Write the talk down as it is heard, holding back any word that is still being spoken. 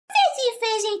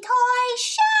Fizzy Toy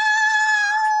Show!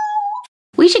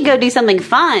 We should go do something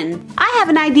fun. I have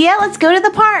an idea. Let's go to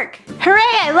the park. Hooray,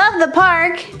 I love the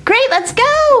park. Great, let's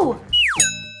go.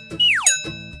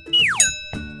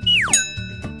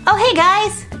 Oh, hey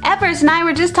guys. Everest and I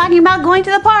were just talking about going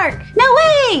to the park. No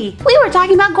way! We were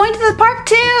talking about going to the park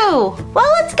too.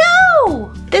 Well, let's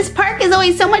go. This park is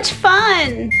always so much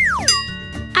fun.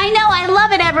 I know, I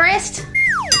love it, Everest.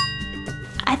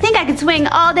 I think I could swing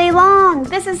all day long.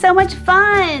 This is so much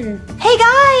fun. Hey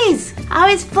guys,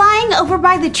 I was flying over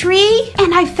by the tree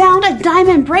and I found a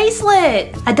diamond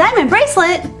bracelet. A diamond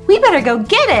bracelet? We better go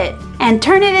get it and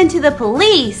turn it into the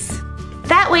police.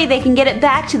 That way they can get it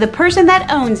back to the person that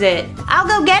owns it. I'll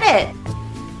go get it.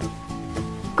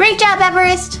 Great job,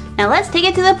 Everest. Now let's take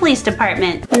it to the police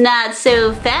department. Not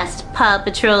so fast, Paw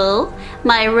Patrol.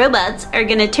 My robots are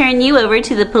gonna turn you over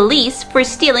to the police for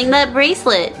stealing that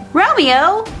bracelet.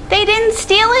 Romeo, they didn't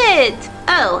steal it.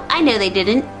 Oh, I know they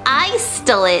didn't. I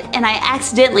stole it and I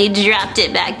accidentally dropped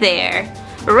it back there.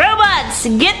 Robots,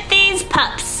 get these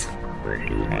pups.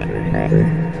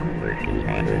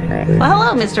 Well,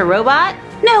 hello, Mr. Robot.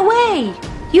 No way!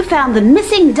 You found the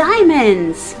missing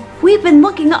diamonds. We've been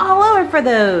looking all over for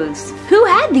those. Who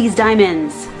had these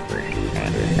diamonds?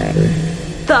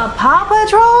 The Paw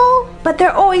Patrol? But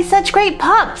they're always such great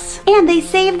pups. And they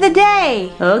saved the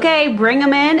day. Okay, bring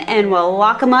them in and we'll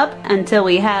lock them up until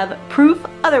we have proof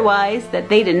otherwise that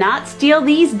they did not steal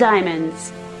these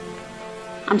diamonds.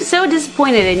 I'm so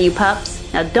disappointed in you,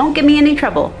 pups. Now don't give me any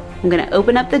trouble. I'm gonna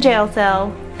open up the jail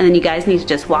cell and then you guys need to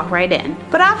just walk right in.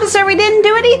 But officer, we didn't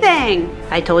do anything.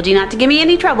 I told you not to give me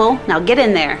any trouble. Now get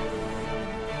in there.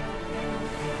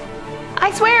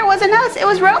 I swear it wasn't us, it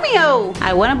was Romeo.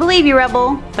 I want to believe you,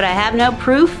 Rebel, but I have no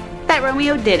proof that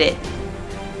Romeo did it.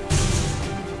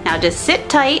 Now just sit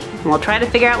tight and we'll try to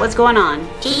figure out what's going on.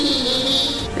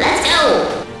 Let's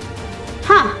go!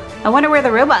 Huh, I wonder where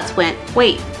the robots went.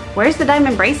 Wait, where's the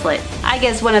diamond bracelet? I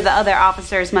guess one of the other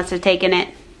officers must have taken it.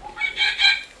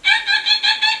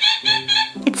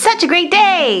 It's such a great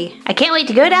day! I can't wait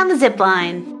to go down the zip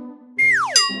line.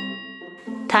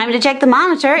 Time to check the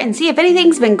monitor and see if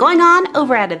anything's been going on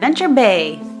over at Adventure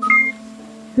Bay.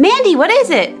 Mandy, what is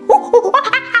it?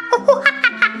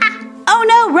 Oh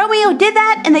no, Romeo did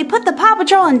that and they put the Paw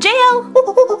Patrol in jail?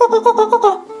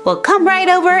 Well, come right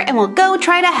over and we'll go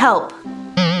try to help.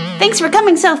 Thanks for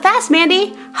coming so fast,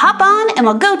 Mandy. Hop on and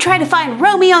we'll go try to find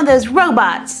Romeo and those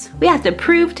robots. We have to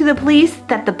prove to the police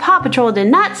that the Paw Patrol did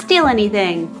not steal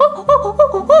anything.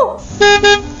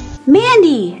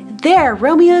 Mandy, there are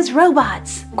Romeo's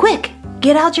robots. Quick,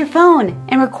 get out your phone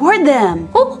and record them.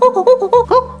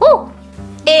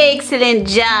 Excellent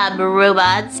job,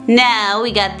 robots. Now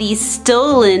we got the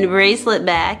stolen bracelet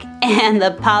back and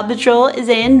the Paw Patrol is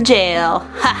in jail.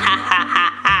 Ha ha ha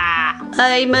ha ha.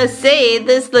 I must say,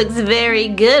 this looks very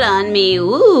good on me.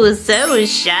 Ooh, so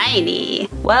shiny.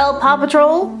 Well, Paw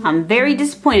Patrol, I'm very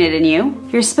disappointed in you.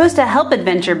 You're supposed to help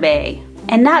Adventure Bay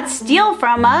and not steal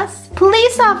from us.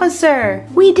 Police officer,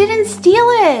 we didn't steal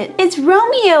it. It's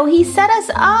Romeo, he set us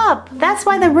up. That's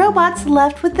why the robots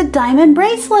left with the diamond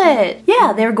bracelet.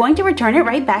 Yeah, they were going to return it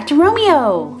right back to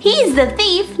Romeo. He's the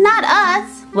thief, not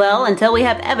us. Well, until we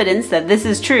have evidence that this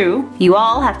is true, you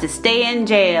all have to stay in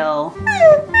jail.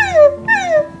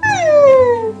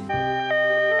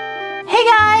 Hey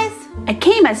guys, I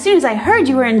came as soon as I heard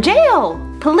you were in jail.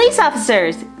 Police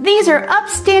officers, these are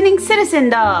upstanding citizen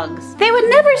dogs. They would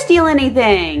never steal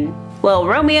anything. Well,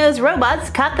 Romeo's robots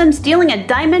caught them stealing a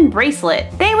diamond bracelet.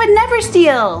 They would never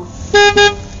steal.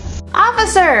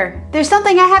 Officer, there's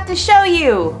something I have to show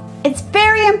you. It's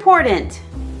very important.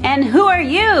 And who are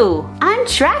you? I'm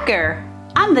Tracker.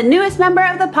 I'm the newest member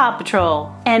of the Paw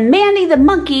Patrol. And Mandy the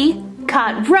monkey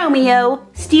caught Romeo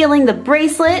stealing the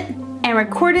bracelet and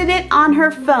recorded it on her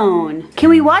phone.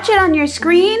 Can we watch it on your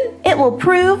screen? It will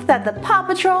prove that the Paw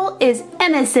Patrol is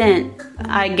innocent.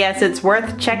 I guess it's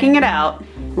worth checking it out.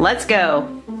 Let's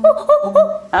go.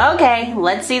 Okay,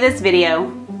 let's see this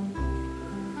video.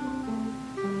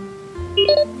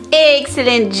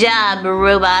 Excellent job,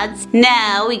 robots.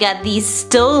 Now we got the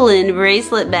stolen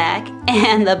bracelet back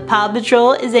and the Paw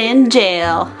Patrol is in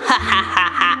jail. Ha ha ha ha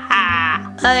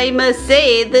ha. I must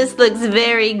say, this looks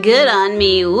very good on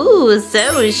me. Ooh,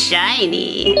 so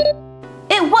shiny.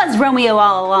 It was Romeo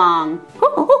all along.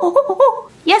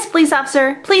 Yes, police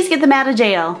officer, please get them out of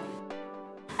jail.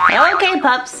 Okay,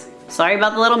 pups. Sorry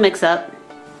about the little mix-up.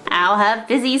 I'll have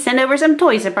Fizzy send over some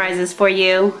toy surprises for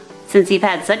you, since you've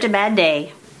had such a bad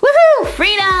day. Woohoo!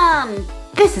 Freedom!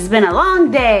 This has been a long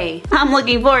day. I'm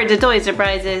looking forward to toy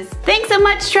surprises. Thanks so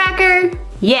much, Tracker.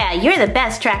 Yeah, you're the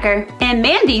best, Tracker. And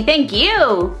Mandy, thank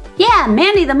you. Yeah,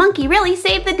 Mandy the monkey really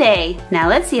saved the day. Now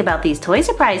let's see about these toy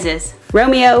surprises.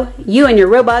 Romeo, you and your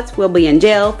robots will be in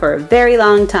jail for a very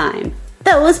long time.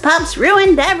 Those pups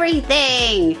ruined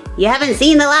everything. You haven't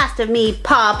seen the last of me,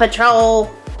 Paw Patrol.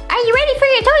 Are you ready for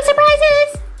your toy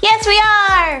surprises? Yes, we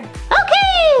are.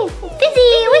 Okay.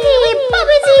 Fizzy, Wizzy, Paw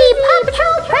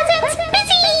Patrol presents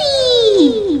FIZZY.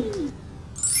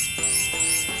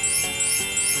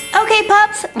 Okay,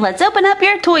 pups, let's open up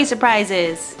your toy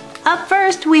surprises. Up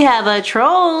first, we have a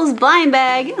Trolls blind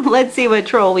bag. Let's see what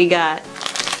troll we got.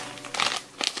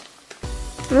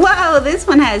 Whoa, this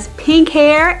one has pink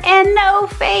hair and no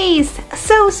face.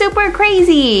 So super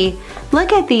crazy.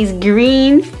 Look at these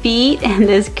green feet and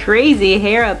this crazy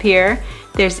hair up here.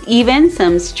 There's even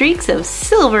some streaks of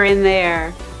silver in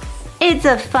there. It's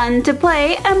a fun to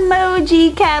play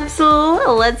emoji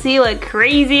capsule. Let's see what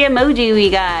crazy emoji we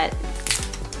got.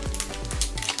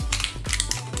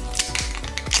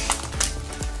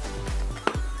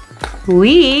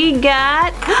 We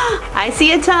got, I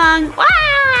see a tongue. Wah!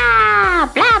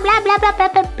 Blah, blah, blah, blah, blah,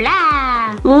 blah,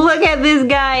 blah. Look at this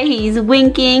guy. He's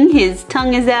winking. His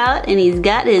tongue is out and he's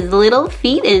got his little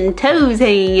feet and toes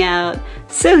hanging out.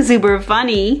 So super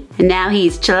funny. And now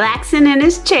he's chillaxing in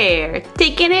his chair,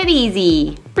 taking it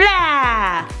easy.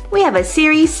 Blah! We have a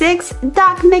Series 6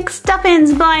 Doc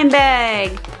McStuffins blind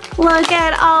bag. Look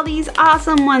at all these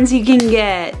awesome ones you can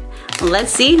get.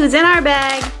 Let's see who's in our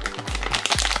bag.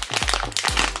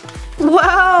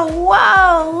 Whoa,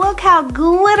 whoa, look how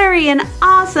glittery and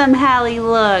awesome Hallie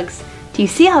looks. Do you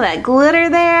see all that glitter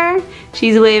there?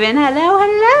 She's waving hello,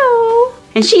 hello.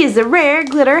 And she is the rare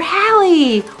glitter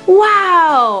Hallie.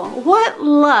 Wow, what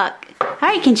luck. All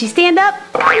right, can she stand up?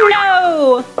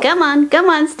 No. Come on,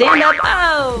 stand up.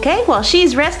 Oh. Okay, while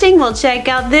she's resting, we'll check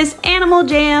out this Animal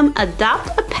Jam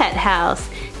Adopt a Pet House.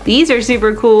 These are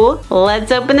super cool.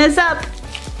 Let's open this up.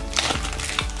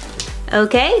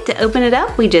 Okay, to open it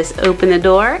up, we just open the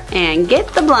door and get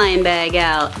the blind bag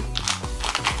out.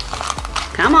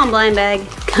 Come on, blind bag.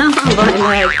 Come on, blind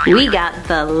bag. We got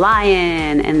the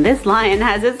lion, and this lion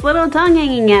has its little tongue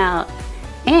hanging out.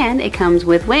 And it comes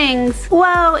with wings.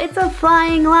 Whoa, it's a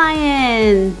flying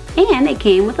lion. And it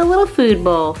came with a little food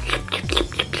bowl.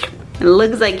 It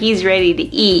looks like he's ready to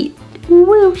eat.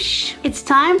 Whoosh. It's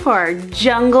time for our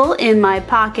Jungle in My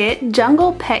Pocket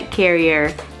Jungle Pet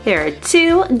Carrier. There are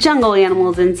 2 jungle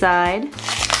animals inside.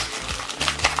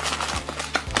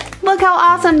 Look how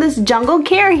awesome this jungle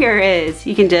carrier is.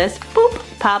 You can just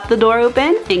boop, pop the door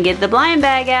open and get the blind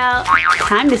bag out.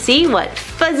 Time to see what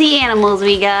fuzzy animals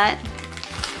we got.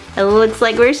 It looks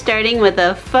like we're starting with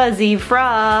a fuzzy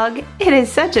frog. It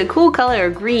is such a cool color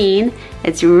of green.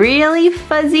 It's really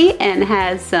fuzzy and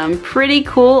has some pretty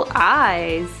cool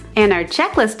eyes. And our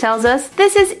checklist tells us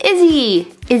this is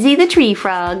Izzy. Izzy the tree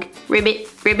frog. Ribbit,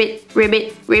 ribbit,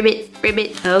 ribbit, ribbit,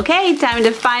 ribbit. Okay, time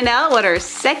to find out what our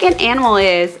second animal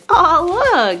is.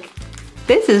 Oh, look.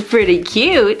 This is pretty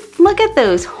cute. Look at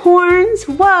those horns.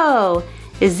 Whoa.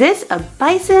 Is this a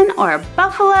bison or a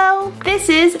buffalo? This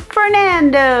is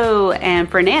Fernando. And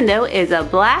Fernando is a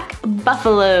black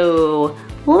buffalo.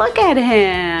 Look at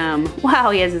him.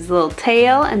 Wow, he has his little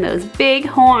tail and those big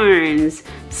horns.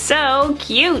 So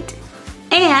cute.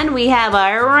 And we have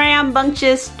our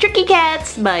rambunctious Tricky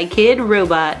Cats by Kid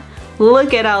Robot.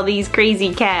 Look at all these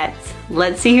crazy cats.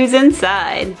 Let's see who's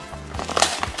inside.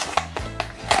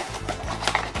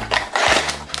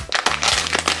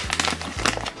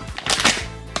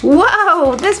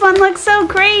 Whoa, this one looks so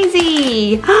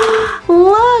crazy.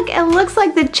 Look, it looks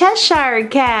like the Cheshire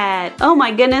Cat. Oh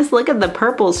my goodness, look at the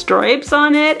purple stripes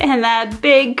on it and that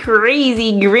big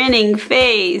crazy grinning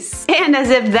face. And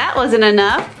as if that wasn't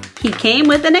enough, he came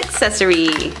with an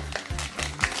accessory.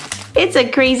 It's a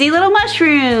crazy little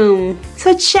mushroom.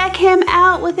 So check him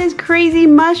out with his crazy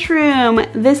mushroom.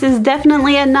 This is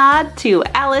definitely a nod to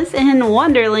Alice in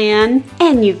Wonderland.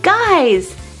 And you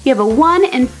guys, you have a 1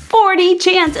 in 40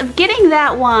 chance of getting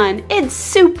that one. It's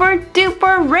super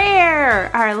duper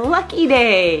rare. Our lucky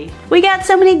day. We got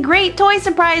so many great toy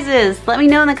surprises. Let me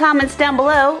know in the comments down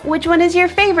below which one is your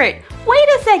favorite. Wait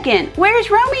a second, where's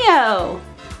Romeo?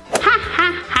 Ha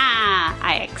ha ha,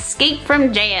 I escaped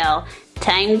from jail.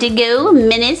 Time to go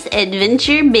Menace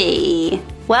Adventure Bay.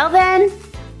 Well then,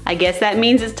 I guess that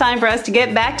means it's time for us to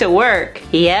get back to work.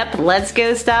 Yep, let's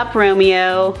go stop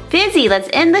Romeo. Fizzy, let's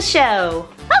end the show.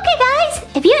 Okay guys,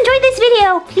 if you enjoyed this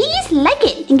video, please like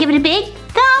it and give it a big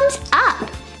thumbs up.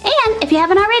 And if you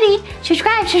haven't already,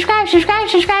 subscribe to my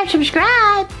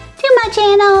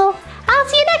channel. I'll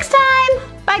see you next time.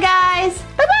 Bye guys.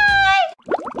 Bye-bye.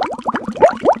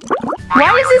 Why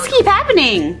does this keep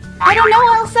happening? I don't know,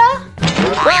 Elsa.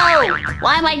 Whoa,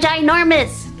 why am I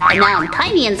ginormous? And now I'm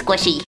tiny and squishy.